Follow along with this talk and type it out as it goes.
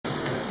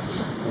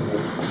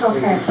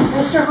Okay.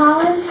 Mr.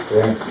 Holland?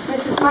 Here.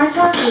 Mrs.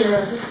 Mychak?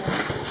 Here.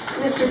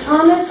 Mr.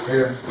 Thomas?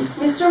 Here.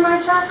 Mr.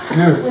 Mychak?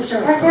 Here.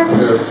 Mr. Peckham?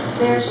 Here.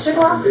 Mayor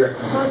Stigloff? Here.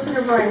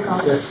 Solicitor Branco?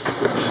 Yes.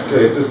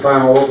 Okay, at this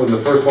time I'll open the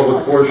first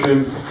public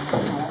portion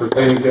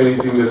pertaining to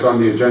anything that's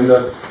on the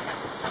agenda,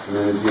 and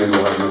then at the end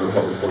we'll have another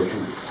public portion.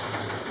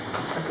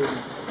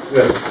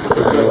 Yes.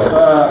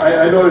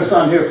 I noticed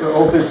on here for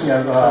Opus,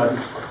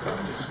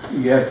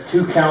 you have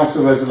two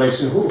council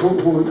resolutions.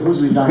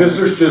 Who's resigning?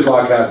 Mr.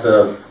 Shizlock has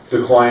to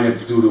decline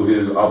it due to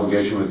his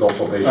obligation with adult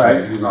probation.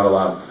 Right. He's not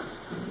allowed.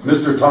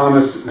 Mr.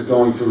 Thomas is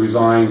going to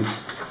resign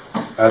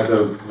at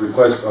the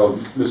request of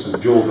Mrs.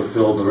 Buell to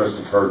fill the rest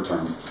of her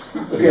term.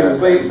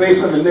 Okay,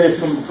 based on the minutes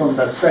from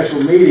that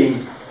special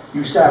meeting,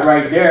 you sat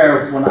right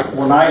there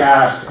when I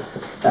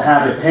asked to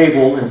have it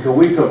tabled until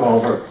we took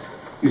over.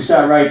 You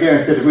sat right there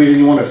and said the reason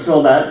you want to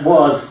fill that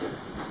was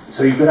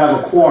so you could have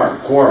a quorum.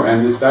 Quorum,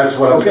 and that's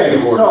what I'm saying.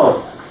 Okay,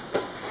 so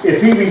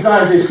if he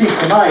resigns his seat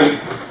tonight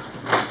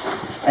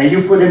and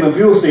you put him in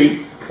Buell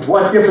seat,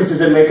 what difference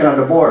is it making on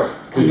the board?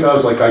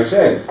 Because, like I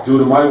said, due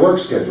to my work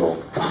schedule.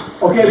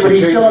 Okay, but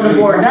he's still on the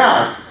board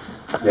now.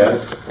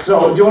 Yes.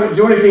 So the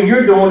only thing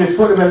you're doing is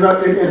putting him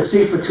in a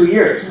seat for 2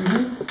 years.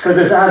 Because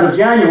as of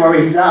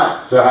January, he's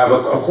out. To have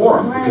a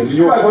quorum, to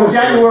continue. Right, well,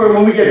 January,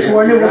 when we get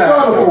sworn in, we'll still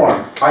have a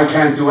quorum. I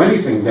can't do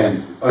anything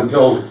then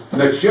until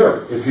next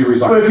year if he But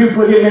resigns. if you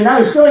put him in now,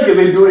 you still ain't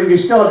gonna do it, you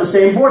still have the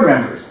same board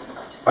members.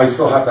 I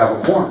still have to have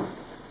a quorum.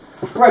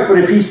 Right, but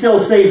if he still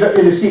stays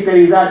in the seat that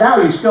he's at now,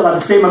 you still have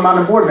the same amount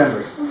of board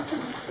members.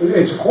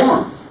 It's a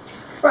quorum.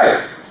 Right,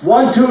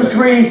 1, 2,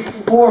 3,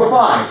 4,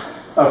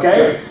 5,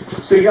 okay?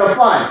 So you got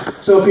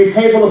 5. So if you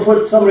table to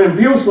put someone in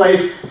Buell's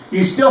place,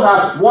 you still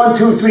have 1,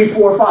 2, 3,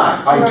 4,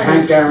 5. I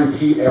can't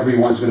guarantee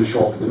everyone's gonna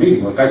show up at the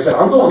meeting. Like I said,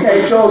 I'm going.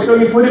 Okay, so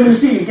you put him in the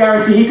seat, you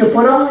guarantee he could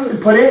come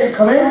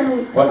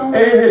in? What?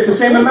 It's the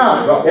same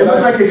amount. It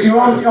looks like it's your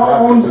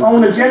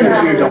own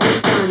agenda you're doing.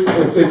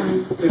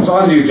 It's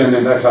on the agenda,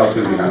 and that's how it's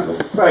gonna be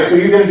handled. Right, so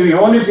you're gonna do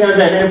your own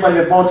agenda, and anybody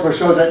that votes for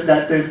shows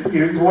that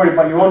you're worried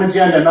about your own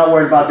agenda, and not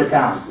worried about the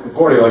town.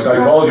 Corey, like I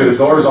told you,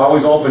 the door is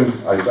always open.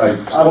 I'm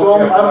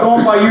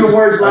going by your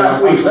words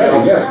last week.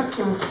 Yes.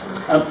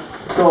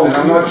 So, And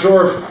I'm not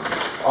sure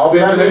if I'll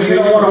be at the next you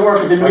meeting. don't wanna work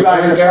with the new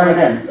guys that are coming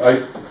in.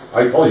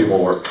 I told you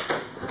we'll work.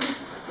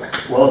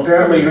 Well,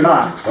 apparently you're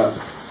not. But,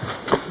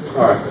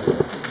 all right.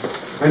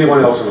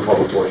 Anyone else in the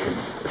public portion?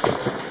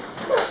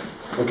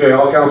 Okay,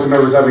 all council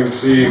members having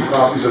received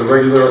copies of the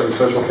regular and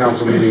special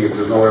council meeting. If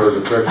there's no errors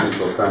or corrections,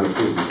 they'll stand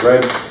approved as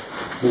read.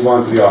 Move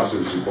on to the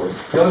officers' report.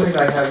 The only thing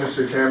I have,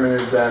 Mr. Chairman,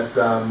 is that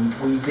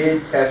we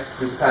did test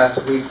this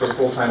past week for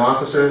full-time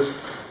officers.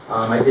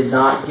 I did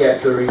not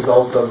get the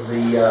results of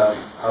the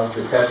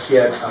test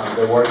yet.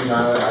 They're working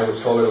on it. I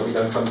was told it'll be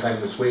done sometime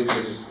this week.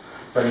 We're just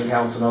letting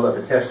council know that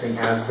the testing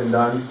has been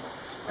done,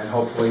 and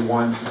hopefully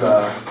once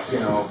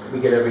we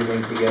get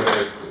everything together,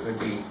 it would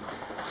be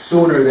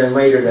sooner than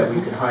later that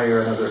we can hire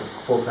another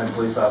full-time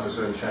police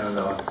officer in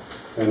Shenandoah.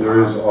 And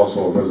there is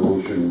also a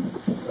resolution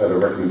at a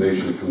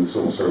recommendation from the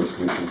Civil Service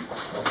Commission.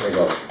 Okay.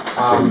 About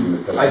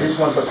changing the I just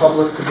want the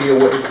public to be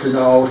aware, to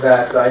know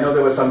that I know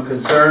there was some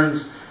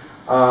concerns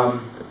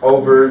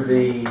over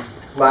the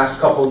last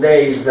couple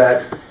days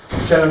that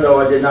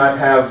Shenandoah did not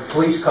have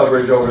police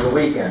coverage over the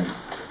weekend.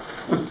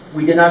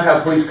 We did not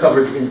have police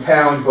coverage in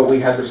town, but we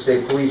had the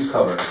state police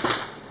cover.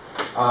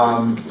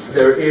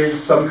 There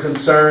is some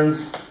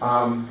concerns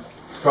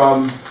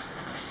from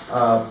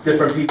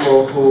different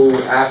people who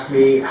asked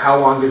me how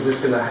long is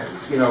this going to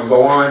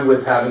go on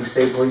with having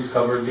state police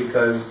covered,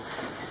 because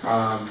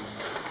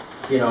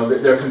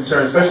they're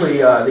concerned, especially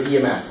the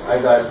EMS. I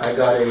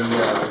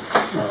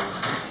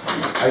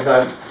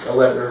got a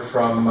letter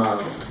from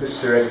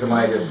Mr.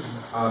 Examitis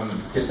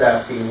just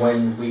asking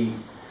when we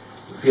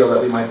feel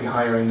that we might be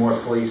hiring more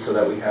police so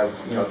that we have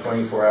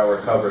 24-hour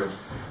coverage.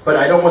 But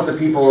I don't want the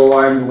people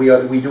alarmed.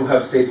 We do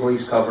have state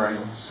police covering,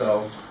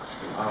 so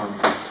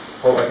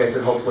like I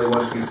said, hopefully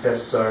once these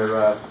tests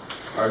are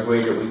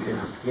graded, we can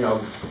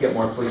get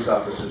more police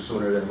officers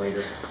sooner than later,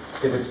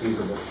 if it's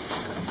feasible.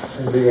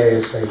 NBA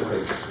is safe.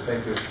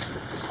 Thank you.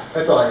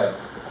 That's all I have.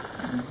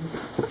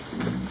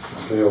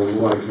 Okay, we'll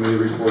move on to committee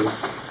reports.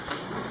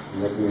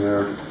 Nothing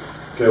there.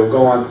 Okay, we'll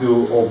go on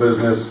to old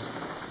business.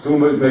 Due to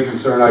my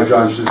concern, I,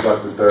 John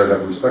Shizlock III,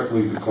 have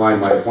respectfully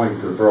declined my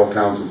appointment to the Borough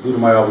Council due to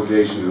my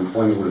obligation in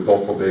employment with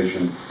adult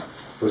probation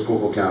for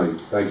Schuylkill County.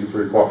 Thank you for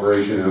your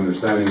cooperation and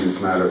understanding in this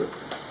matter.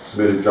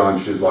 Submitted, John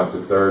Shizlock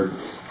III.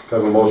 Can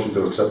I have a motion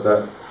to accept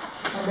that?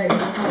 I'll make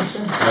that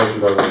motion. Motion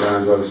by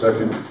Roseanne, do I have a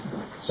second?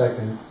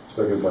 Second.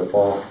 Second by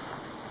Paul.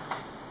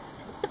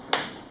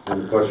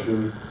 Any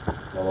question?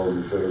 All those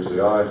in favor say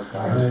aye.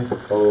 Aye.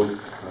 Opposed?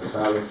 Ayes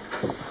have it.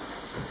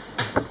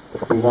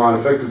 Move on.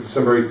 Effective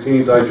December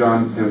 18th, I,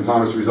 John M.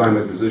 Thomas, resigned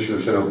my position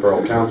of Shenandoah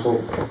Borough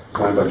Council.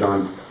 Signed by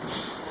John.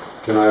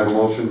 Can I have a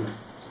motion?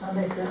 I'll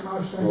make that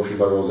motion. Motion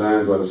by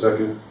Roseanne. Do I have a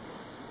second?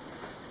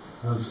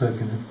 I'll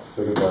second it.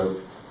 Second by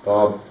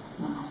Bob.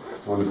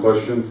 On the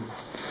question?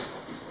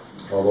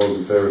 All those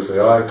in favor say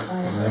aye.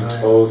 Aye.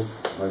 Opposed?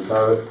 Ayes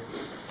have it.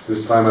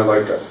 This time I'd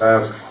like to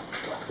ask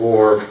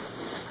for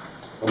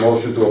a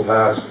motion to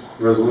pass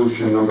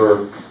resolution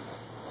number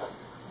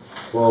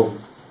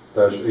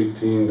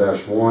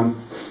 12-18-1.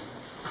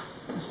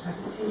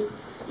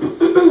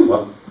 17.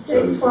 What?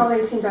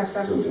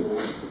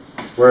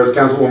 12-18-17. Whereas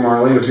Councilwoman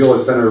Marlena Buell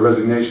has tendered a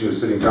resignation as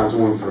sitting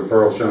councilwoman for the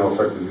Borough of Shenandoah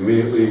effective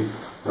immediately and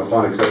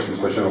upon acceptance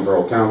by Shenandoah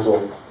Borough Council.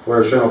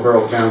 Whereas Shenandoah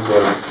Borough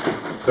Council has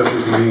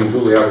officially convened and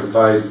duly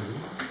advertised,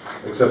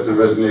 accepted the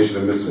resignation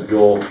of Mrs.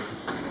 Buell.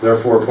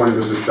 Therefore, appoint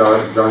Mr.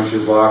 John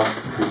Shizlock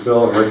to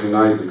fill and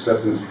recognize the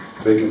acceptance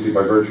vacancy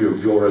by virtue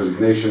of Buell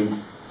resignation.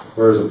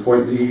 Whereas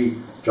appointee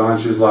John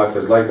Shizlock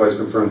has likewise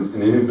confirmed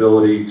an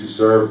inability to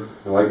serve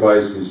and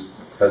likewise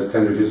has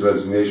tendered his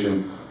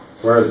resignation.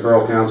 Whereas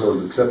Borough Council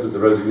has accepted the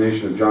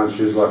resignation of John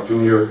Shizlock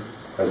Jr.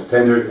 as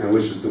tendered and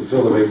wishes to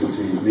fill the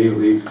vacancy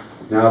immediately.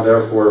 Now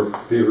therefore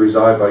be it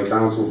resolved by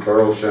Council,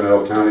 Borough,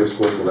 Shenandoah County of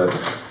Schuylkill that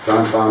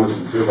John Thomas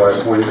is hereby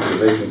appointed to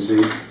the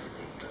vacancy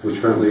which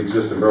currently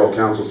exists in Borough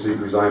Council seat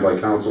resigned by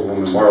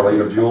Councilwoman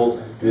Marlena Buell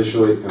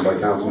initially and by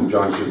Councilman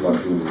John Shizlock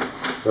Jr.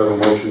 Do I have a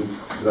motion to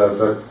that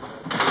effect?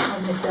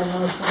 I'll make that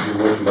motion. A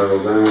motion by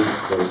Roseanne. Do I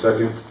have a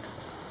second?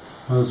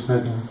 I'll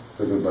second.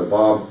 Second by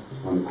Bob.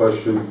 On the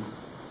question,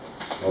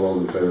 all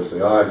those in favor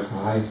say aye.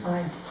 Aye.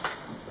 Aye.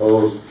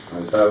 Opposed?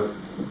 Ayes have it.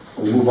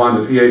 We'll move on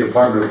to PA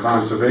Department of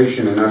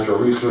Conservation and Natural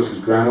Resources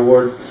Grant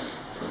Award.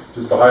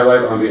 Just to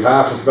highlight, on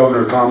behalf of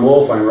Governor Tom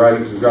Wolf, I'm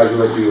writing to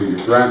congratulate you on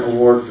your grant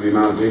award for the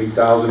amount of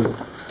 $80,000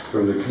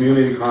 from the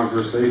Community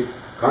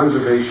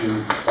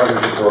Conservation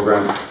Partnership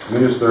Program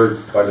administered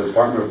by the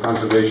Department of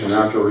Conservation and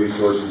Natural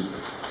Resources,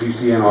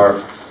 DCNR.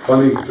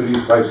 Funding for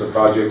these types of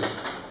projects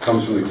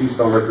comes from the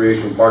Keystone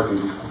Recreation Park and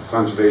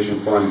Conservation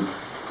Fund,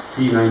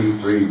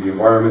 Key93, the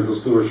Environmental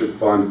Stewardship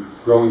Fund,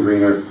 Growing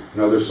Greener,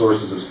 and other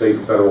sources of state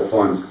and federal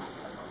funds.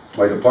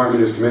 My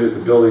department is committed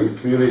to building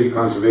community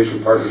conservation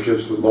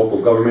partnerships with local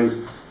governments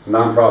and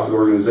nonprofit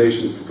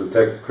organizations to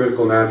protect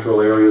critical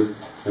natural areas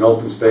and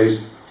open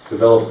space,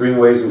 develop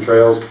greenways and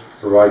trails,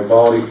 provide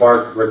quality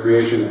park,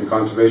 recreation, and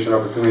conservation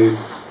opportunities,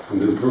 and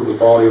to improve the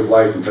quality of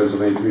life in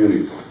Pennsylvania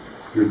communities.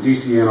 Your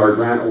DCNR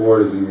grant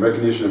award is in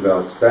recognition of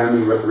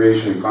outstanding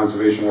recreation and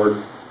conservation work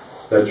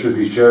that should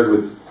be shared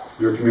with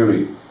your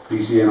community.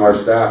 DCNR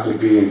staff will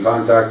be in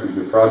contact with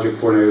your project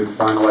coordinator to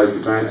finalize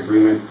the grant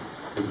agreement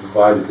and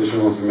provide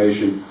additional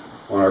information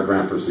on our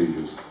grant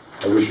procedures.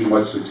 I wish you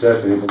much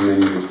success in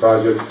implementing this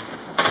project,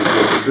 which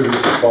will contribute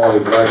to the quality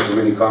of life for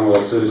many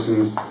Commonwealth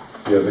citizens.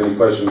 If you have any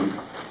questions,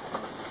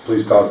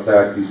 please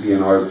contact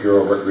DCNR,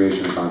 Bureau of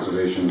Recreation and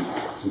Conservation.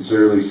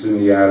 Sincerely,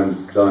 Cindy Adams,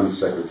 Dunn,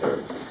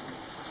 Secretary.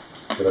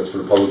 So that's for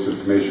the public's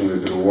information.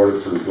 We've been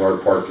awarded for the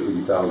Guard Park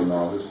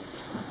 $80,000.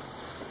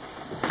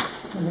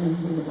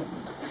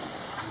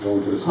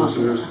 Going to the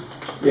solicitors.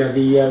 Yeah,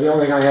 the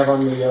only thing I have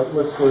on the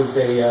list was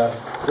a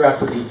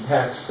draft of the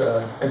tax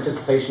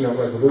anticipation of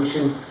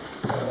resolution.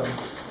 I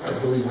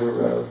believe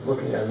we're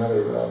looking at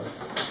another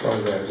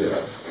one there.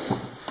 So.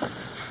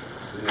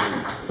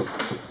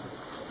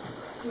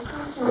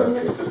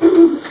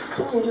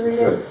 Want me to read it?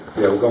 Good.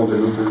 Yeah, we'll go into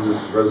new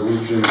business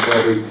resolution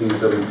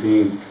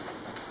 12-18-17.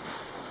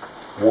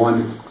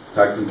 1,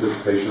 tax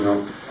anticipation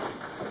note.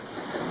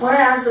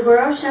 Whereas the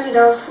Borough of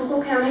Shenandoah,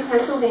 Schuylkill County,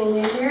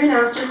 Pennsylvania,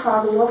 hereinafter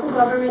called the local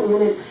government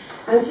unit,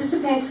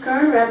 anticipates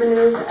current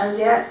revenues as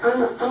yet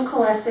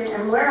uncollected,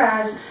 and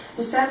whereas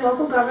the said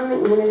local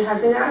government unit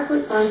has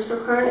inadequate funds for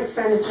current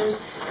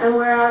expenditures, and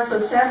whereas the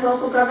said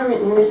local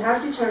government unit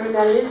has determined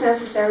that it is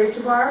necessary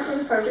to borrow for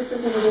the purpose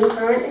of meeting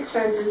current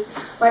expenses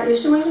by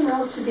issuing a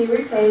note to be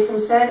repaid from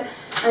said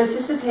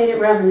anticipated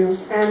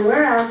revenues, and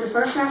whereas the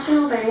First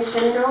National Bank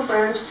Shenandoah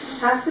branch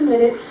has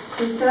submitted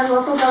to said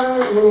local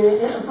government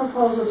unit a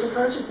proposal to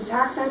purchase a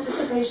tax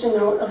anticipation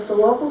note of the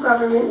local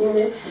government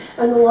unit,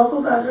 and the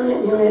local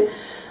government unit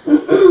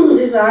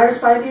desires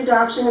by the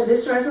adoption of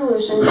this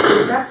resolution to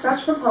accept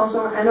such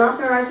proposal and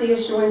authorize the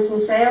issuance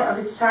and sale of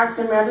its tax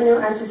and revenue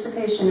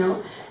anticipation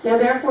note. Now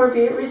therefore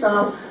be it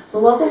resolved, the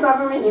local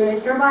government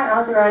unit hereby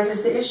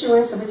authorizes the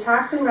issuance of a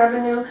tax and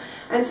revenue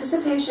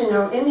anticipation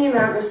note in the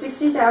amount of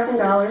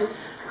 $60,000,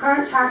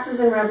 current taxes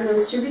and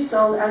revenues to be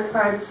sold at a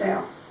private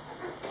sale.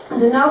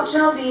 The note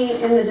shall be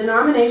in the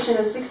denomination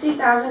of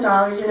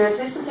 $60,000 in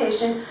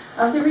anticipation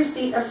of the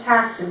receipt of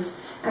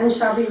taxes, and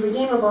shall be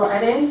redeemable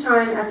at any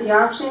time at the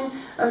option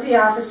of the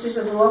officers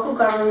of the local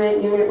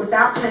government unit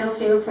without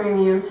penalty or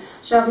premium,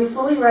 shall be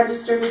fully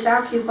registered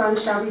without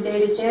coupons, shall be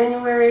dated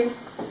January,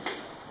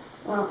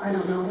 well, I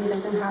don't know, he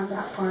doesn't have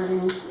that part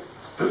in,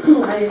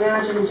 I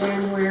imagine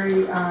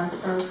January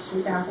 1st,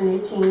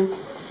 2018,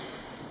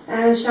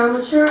 and shall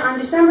mature on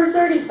December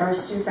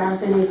 31st,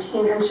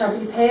 2018, and shall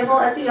be payable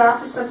at the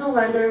office of the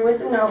lender, with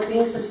the note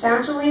being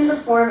substantially in the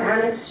form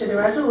annexed to the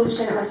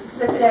resolution as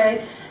Exhibit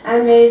A,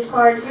 and made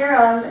part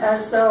hereof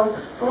as though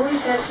fully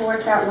set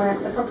forth at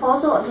length. The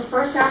proposal of the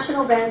First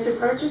National Bank to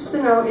purchase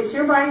the note is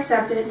hereby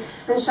accepted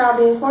and shall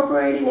be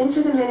incorporated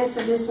into the minutes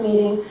of this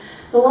meeting.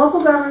 The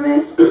local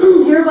government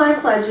hereby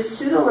pledges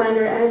to the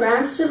lender and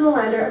grants to the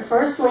lender a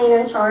first lien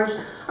and charge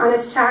on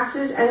its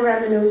taxes and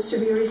revenues to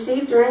be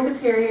received during the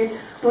period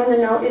when the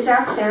note is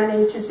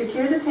outstanding to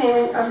secure the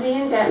payment of the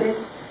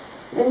indebtedness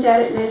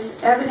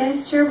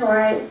evidenced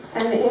hereby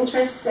and the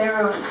interest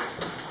thereon.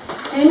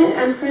 Payment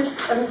and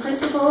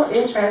principal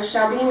interest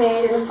shall be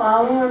made in the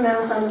following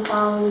amounts on the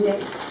following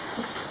dates.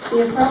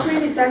 The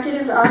appropriate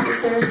executive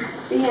officers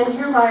be and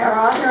hereby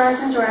are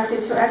authorized and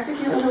directed to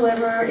execute and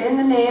deliver in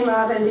the name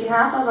of and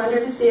behalf of under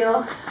the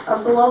seal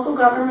of the local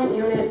government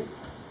unit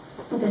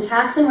the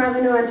tax and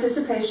revenue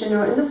anticipation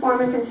note in the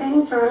form and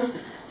containing terms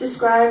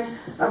described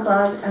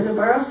above, and the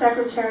Borough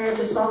Secretary of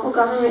this local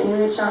government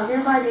unit shall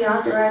hereby be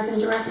authorized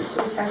and directed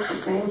to attest the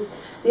same.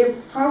 The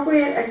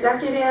appropriate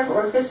executive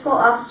or fiscal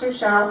officer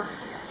shall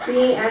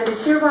be and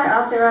is hereby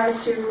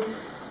authorized to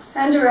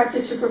and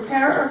directed to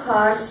prepare or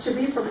cause to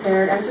be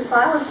prepared and to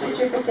file a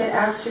certificate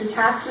as to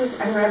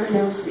taxes and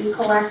revenues be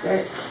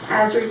collected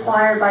as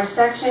required by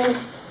Section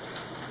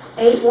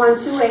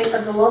 8128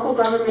 of the Local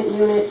Government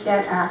Unit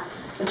Debt Act.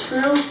 A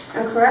true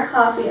and correct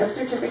copy of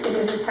certificate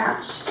is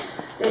attached.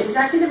 The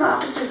executive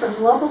officers of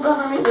the local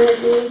government unit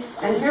be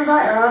and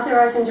hereby are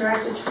authorized and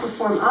directed to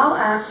perform all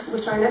acts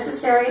which are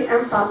necessary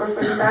and proper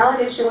for the valid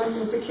issuance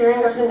and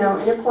securing of the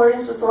note in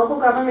accordance with Local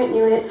Government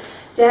Unit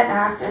Debt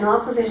Act and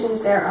all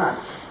provisions thereof.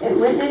 In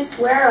witness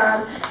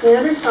whereof the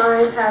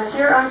undersigned has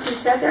hereunto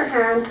set their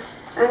hand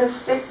and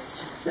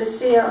affixed the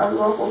seal of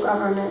local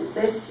government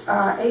this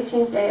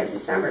 18th day of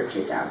December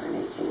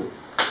 2018.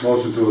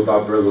 Motion to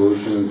adopt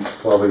resolution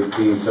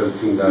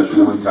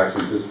 12/18/17-1, tax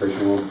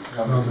anticipation loan.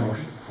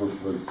 Motion. Motion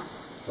by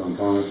John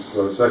Thomas, do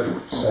I have a second?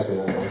 Second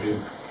motion.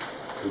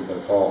 Second by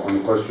Paul, on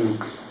the question,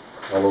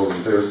 all those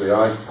in favor say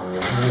aye.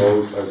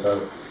 Opposed, ayes have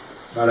it.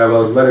 I have a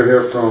letter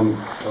here from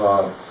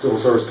Civil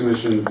Service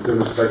Commission,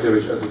 Dimmer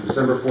Spectovich, at the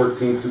December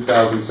 14th,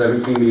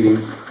 2017 meeting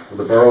of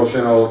the Borough of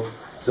Shenandoah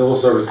Civil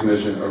Service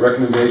Commission. A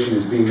recommendation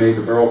is being made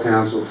to Borough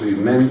Council to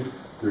amend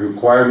the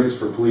requirements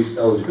for police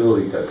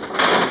eligibility tests.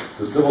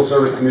 The Civil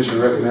Service Commission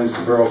recommends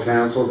to Borough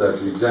Council that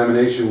the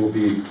examination will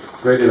be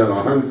graded on a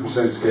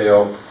 100%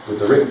 scale, with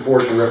the written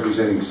portion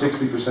representing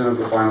 60% of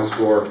the final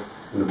score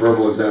and the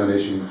verbal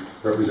examination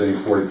representing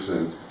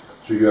 40%.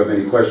 Should you have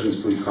any questions,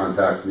 please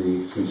contact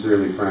me.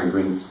 Sincerely, Frank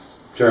Green,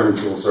 Chairman,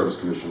 Civil Service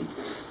Commission.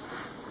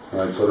 All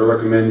right, so they're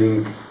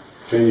recommending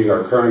changing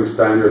our current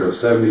standard of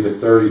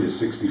 70-30 to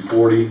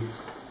 60-40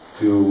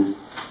 to,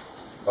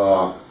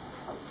 from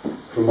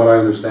what I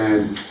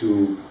understand,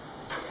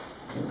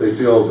 they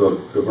feel the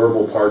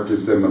verbal part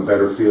gives them a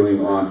better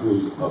feeling on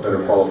who's a better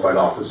qualified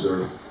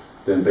officer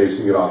than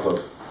basing it off of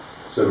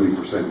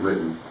 70%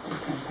 written.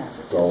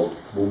 So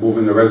we'll move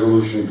into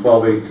resolution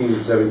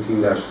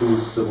 12/18/17-2,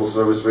 civil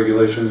service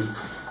regulation.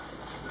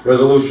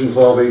 Resolution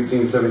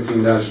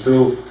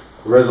 12/18/17-2,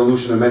 a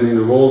resolution amending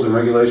the rules and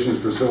regulations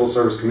for Civil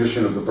Service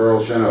Commission of the Borough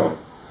of Shenandoah.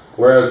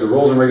 Whereas the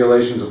rules and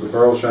regulations of the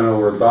Borough of Shenandoah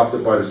were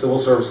adopted by the Civil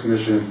Service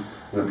Commission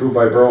and approved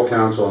by Borough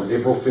Council on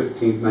April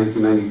 15,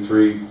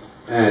 1993,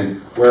 and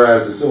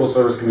whereas the Civil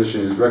Service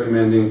Commission is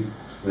recommending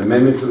an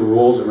amendment to the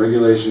rules and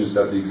regulations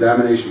that the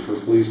examination for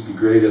police be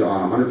graded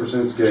on a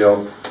 100%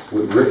 scale,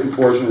 with written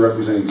portion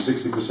representing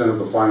 60% of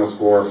the final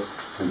score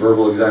and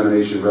verbal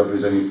examination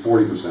representing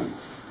 40%.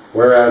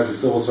 Whereas the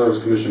Civil Service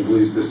Commission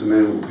believes this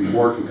amendment will be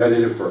more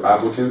competitive for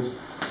applicants,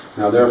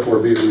 now therefore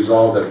be it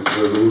resolved that this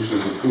resolution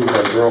is approved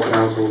by the Borough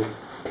Council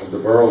of the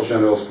Borough of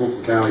Shenandoah,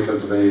 Schuylkill County,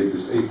 Pennsylvania,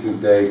 this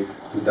 18th day,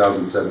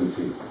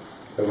 2017.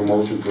 Have a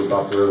motion to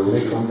adopt the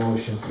resolution. Make a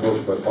motion.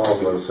 Motion by Paul,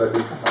 do I have a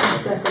second?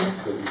 Second.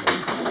 Second by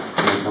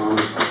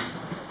Thomas.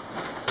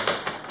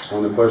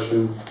 On the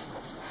question,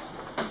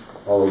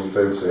 all those in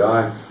favor say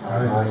aye.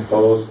 Aye.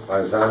 Opposed,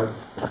 ayes have it.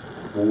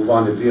 We'll move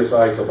on to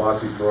DSI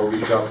Kielbasa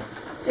Pierogi Shop.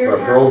 Dear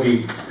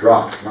Pierogi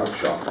Drop, not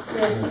shop.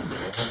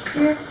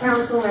 Dear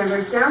council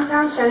members,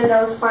 downtown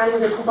Shenandoah is planning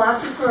the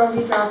Kielbasa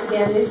Pierogi Drop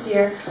again this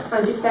year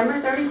on December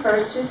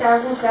 31st,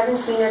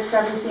 2017 at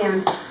 7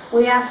 p.m.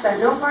 We ask that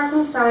no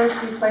parking signs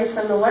be placed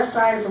on the west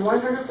side of the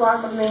 100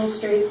 block of Main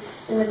Street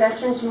in the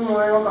Veterans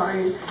Memorial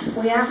Garden.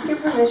 We ask your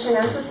permission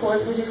and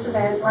support for this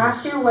event.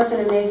 Last year was an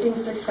amazing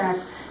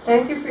success.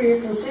 Thank you for your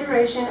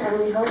consideration, and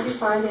we hope you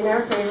find in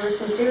our favor.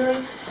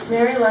 Sincerely,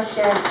 Mary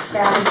Leskag,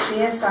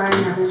 DSI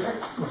Manager.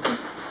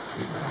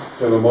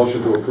 We have a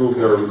motion to approve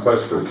their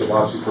request for the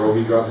Kielbasa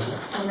Pierogi Drop.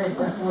 I'll make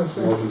that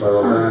motion. Motion by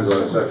Roseanne, do I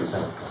have a second?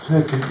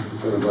 Second.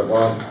 Second by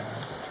Bob.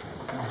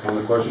 On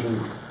the question,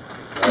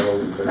 all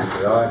those in favor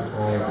say aye.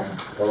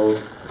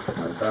 Opposed,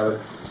 ayes have it.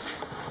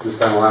 This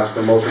time I'll ask for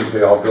a motion to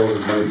pay all bills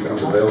as money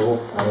becomes available.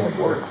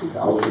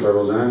 Motion by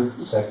Roseanne,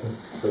 Second.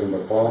 second by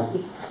Paul.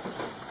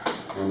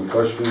 On the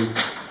question,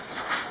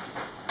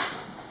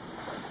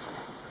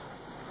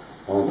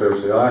 all in favor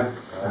say aye.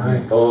 Aye.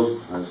 Opposed,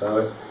 ayes have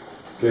it.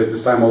 Okay, at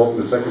this time I'll open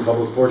the second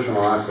public portion.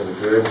 I'll ask that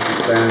if you're able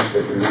to stand,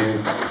 state your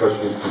name,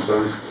 questions,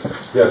 concerns.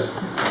 Yes.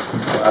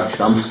 Bob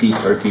Chomsky,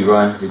 Turkey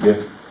Run. Did you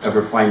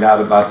ever find out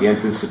about the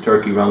entrance to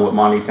Turkey Run with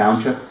Monty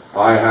Township?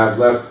 I have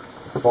left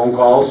phone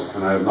calls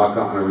and I have not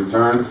gotten a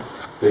return.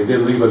 They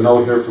did leave a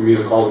note here for me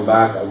to call them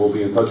back. I will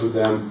be in touch with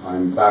them.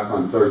 I'm back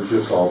on third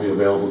shift, so I'll be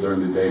available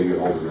during the day to get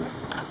hold of them.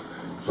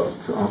 So,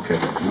 Okay.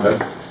 okay.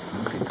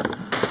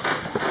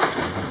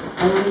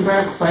 Eileen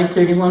Brock,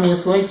 531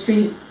 West Lloyd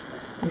Street.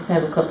 Used to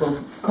have a couple,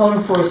 code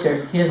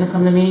enforcer, he doesn't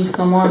come to meetings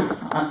no more.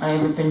 I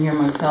haven't been here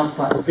myself,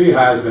 but, He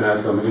has been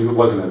at them, and he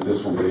wasn't at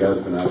this one, but he has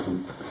been at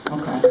them.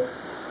 okay.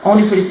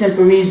 Only for the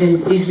simple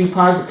reason, these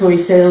repository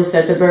sales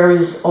that the borough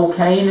is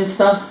okaying and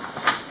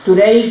stuff, do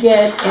they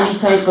get any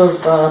type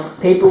of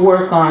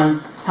paperwork on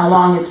how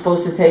long it's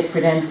supposed to take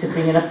for them to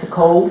bring it up to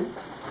code?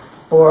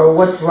 Or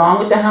what's wrong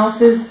with the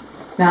houses?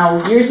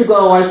 Now, years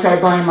ago, I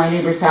tried buying my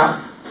neighbor's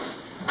house.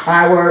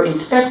 Our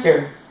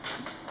inspector,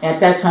 at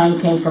that time,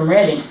 came from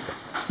Reading.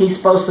 He's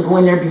supposed to go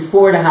in there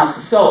before the house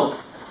is sold.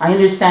 I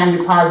understand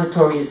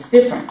repository is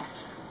different.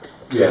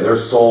 Yeah, they're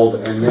sold,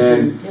 and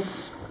then,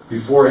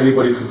 before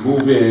anybody could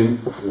move in,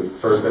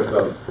 first they have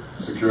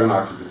to secure an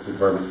occupancy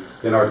permit,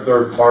 then our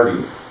third-party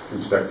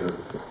inspector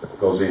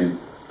goes in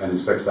and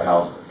inspects the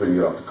house, bring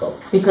it up to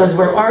code. Because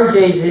where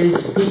RJ's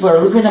is, people are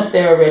living up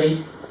there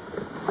already.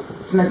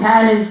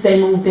 Smetanas, they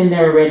moved in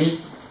there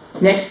already.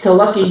 Next to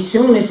Lucky's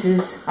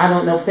Shunis's, I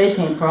don't know if they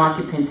came for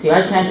occupancy.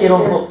 I can't get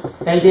over,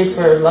 they did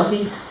for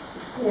Lucky's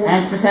Yeah.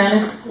 and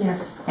Smetanas?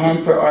 Yes. And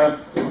for our,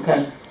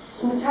 okay.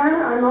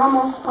 Smetana, I'm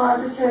almost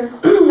positive,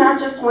 not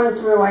just went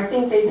through, I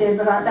think they did,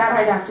 but that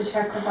I'd have to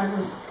check because I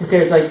was, Because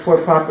there's like 4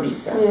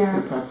 properties there.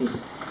 Yeah. 4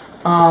 properties.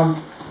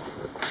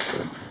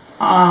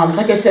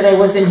 Like I said, I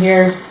wasn't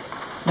here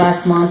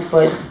last month,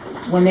 but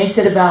when they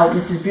said about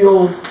Mrs.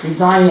 Buell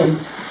resigning,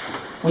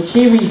 when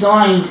she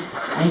resigned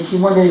and she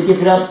wanted to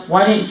give it up,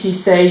 why didn't she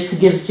say to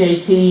give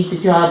JT the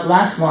job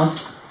last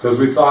month? Because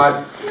we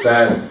thought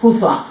that, Who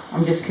thought?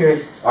 I'm just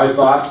curious.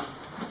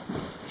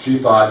 she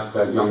thought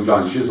that young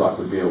John Shizlock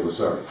would be able to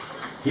serve.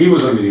 He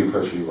was under the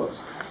impression he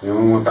was. And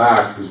when we went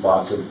back, his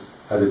boss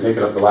had to take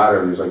it up the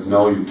ladder, and he's like,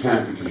 no, you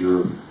can't because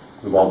you're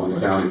involved with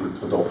the county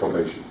with adult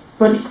probation.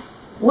 But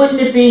wouldn't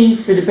it be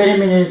for the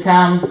betterment of the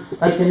town,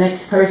 like the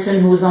next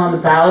person who's on the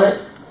ballot?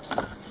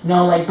 You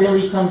know, like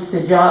Billy comes to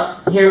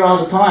here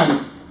all the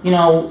time. You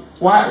know,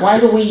 why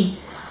do we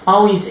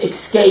always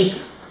escape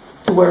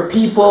to where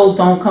people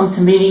don't come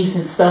to meetings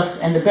and stuff,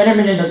 and the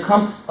betterment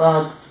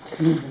of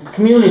the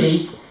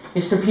community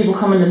is for people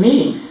coming to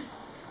meetings?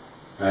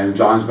 And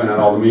John's been at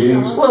all the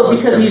meetings. Well,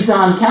 because he's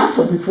on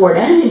council, before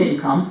then he didn't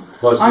come.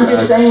 Plus I'm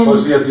just saying.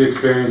 Plus he has the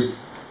experience,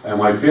 and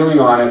my feeling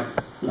on it,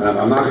 and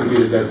I'm not gonna beat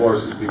a dead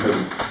horse, is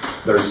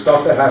because there's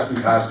stuff that has to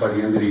be passed by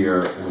the end of the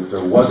year, and if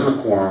there wasn't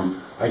a quorum,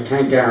 I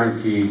can't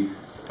guarantee,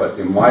 but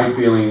in my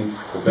feeling,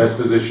 the best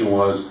position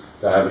was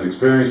to have an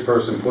experienced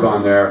person put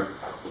on there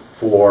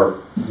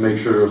to make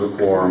sure there was a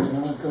quorum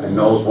and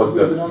knows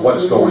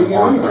what's going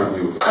on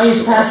currently with it. Are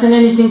you passing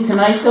anything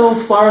tonight, though,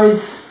 as far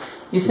as,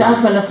 you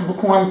sound for enough of a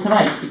quorum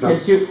tonight?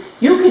 Because you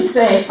could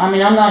say, I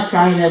mean, I'm not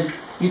trying to,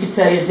 you could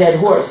say a dead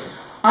horse.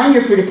 I'm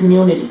here for the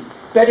community,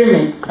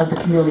 betterment of the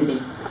community.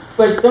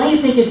 But don't you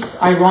think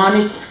it's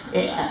ironic,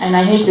 and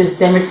I hate this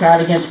Democrat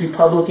against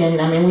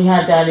Republican, I mean, we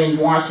had that in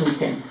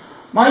Washington.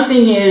 My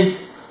thing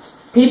is,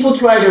 people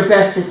try their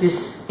best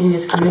in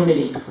this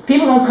community.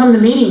 People don't come to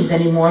meetings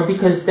anymore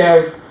because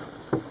they're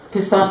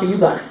pissed off at you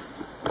guys.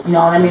 You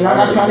know what I mean? I'm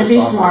not trying to be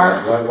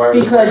smart,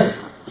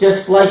 because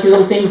just like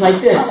little things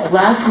like this.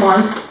 Last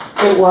month,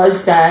 it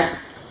was that,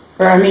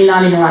 or I mean,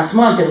 not even last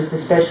month, it was the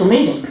special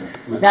meeting.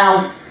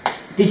 Now,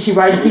 did she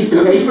write a piece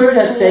of paper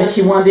that said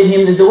she wanted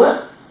him to do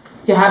it?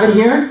 Do you have it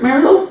here,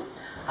 Mary Lou?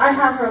 I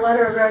have her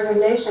letter of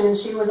resignation, and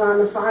she was on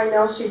the file. I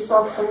know she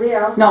spoke to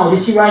Leo. No,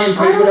 did she write in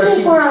I paper don't that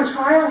think she... we're on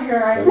trial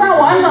here.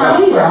 No, I'm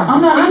not either.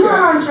 I'm not I'm either.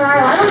 not on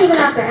trial. I don't even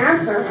have to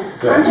answer.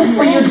 I'm just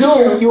Well, you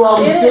saying. do. You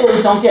always It do.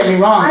 is. Don't get me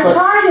wrong. I But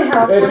try to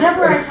help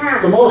whenever I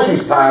can. The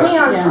motion's but it's not me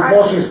on passed, trial. the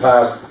motion's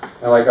passed,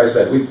 and like I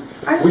said, we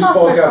I just spoke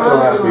lost my after the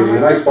last father-in-law. meeting,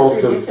 and I This is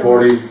spoke to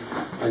Gordy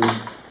ridiculous. and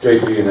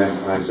JT,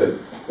 and I said,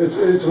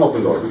 it's an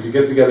open door, we could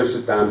get together,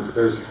 sit down,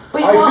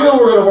 But you I feel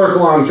we're gonna work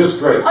along just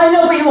great. I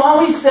know, but you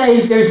always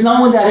say there's no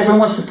one that ever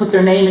wants to put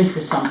their name in for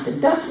something.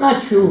 That's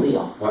not true,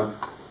 Leo. What?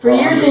 For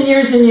years and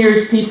years and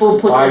years, people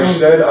put their I've name...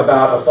 said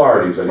about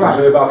authorities, I didn't Right.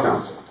 say about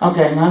council.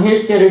 Okay, now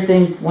here's the other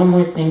thing, one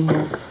more thing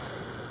here.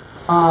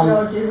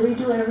 So did we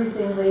do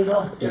everything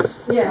legal? Yes.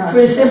 Yes.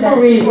 For the simple Well,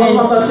 reason...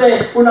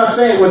 we're not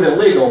saying it wasn't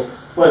legal,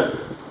 but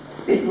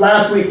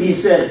last week he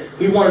said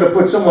he wanted to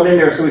put someone in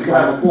there so we could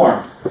have a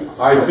quorum.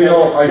 I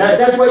feel,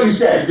 That's what you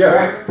said,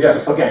 correct?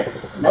 yes. Okay.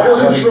 I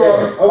wasn't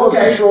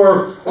Okay.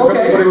 sure if Okay.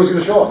 everybody was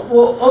gonna show up.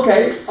 Well,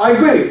 okay, I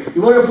agree.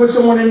 You wanted to put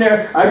someone in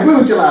there, I agree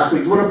with you last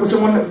week. You wanted to put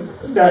someone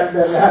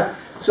that,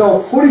 so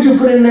who did you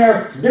put in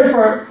there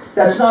different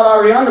that's not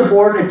already on the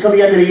board until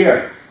the end of the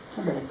year?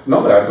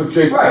 No, but I put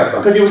JT Right, back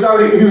on. because he was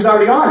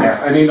already on there.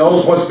 And he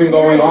knows what's been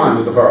going on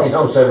with the He borough.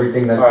 knows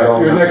everything that's All right,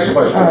 going your on. next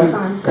question. That's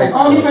fine. Thanks.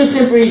 Only for a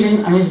simple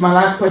reason, and this is my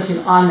last question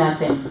on that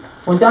thing.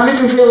 When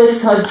Donovan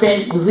Villick's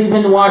husband was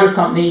leaving the water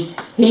company,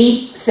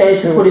 he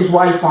said to put his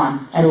wife on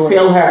and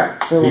fill her.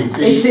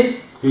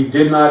 He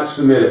did not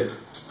submit it,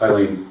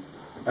 Eileen.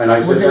 And I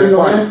said, Was it in that's the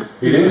fine. letter?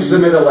 He didn't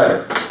submit a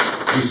letter.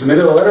 He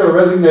submitted a letter of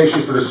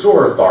resignation for the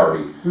sewer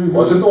authority.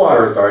 Wasn't the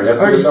water authority,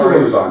 that's Or the the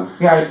authority he sewer. was on.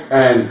 Right.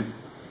 And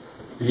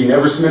he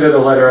never submitted a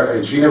letter,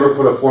 and she never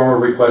put a formal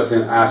request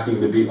in asking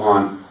to be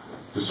on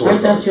the sewer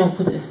Write down, authority.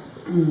 Joe, put this.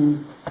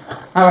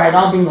 All right,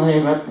 I'll be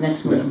there at the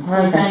next meeting. All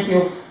right, thank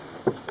you.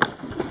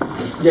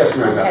 Yes,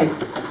 Mary Okay,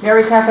 Beth.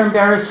 Mary Catherine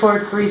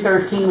Beresford,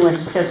 313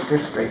 Westchester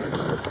Street.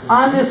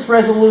 On this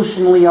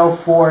resolution, Leo,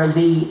 for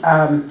the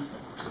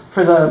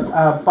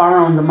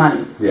borrowing the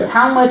money, Yeah.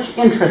 how much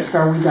interest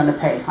are we gonna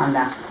pay on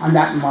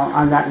that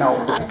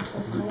note?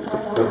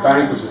 The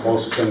bank was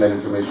supposed to send that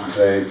information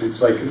today.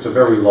 It's like, it's a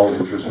very low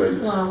interest rate.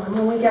 Well, and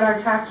when we get our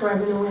tax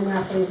revenue in,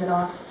 that pays it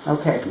off.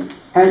 Okay,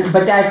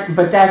 but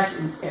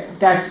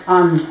that's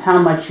on how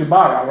much you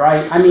borrow,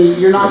 right? I mean,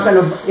 you're not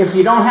gonna, if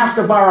you don't have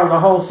to borrow the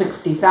whole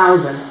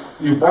 60,000,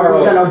 You are we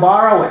borrow, gonna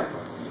borrow it?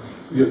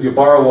 you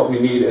borrow what we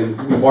need, and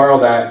we borrow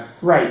that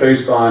Right,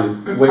 based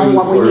on waiting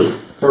what we for need.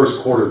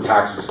 first quarter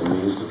taxes coming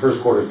in. It's the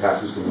first quarter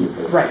taxes coming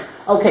in. right.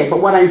 Okay, but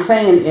what I'm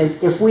saying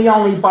is, if we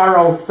only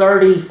borrow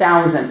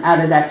 30,000 out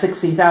of that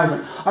 60,000,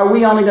 are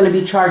we only gonna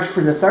be charged for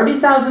the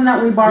 30,000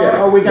 that we borrow? Yeah,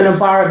 Or are we gonna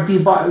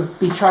yes.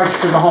 be charged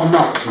for the whole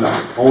note? No,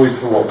 only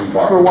for what we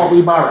borrow. For what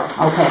we borrow,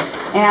 okay.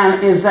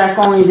 And is that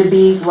going to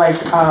be like,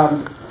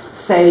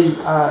 say,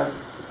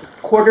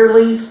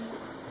 quarterly?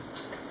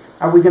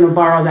 Are we gonna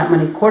borrow that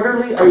money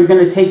quarterly, or are you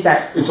gonna take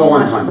that? It's a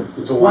one-time,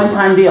 it's a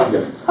One-time deal?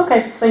 Yeah.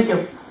 Okay, thank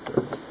you.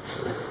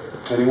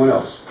 Anyone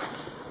else?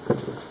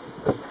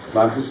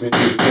 Not this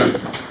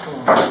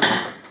meeting.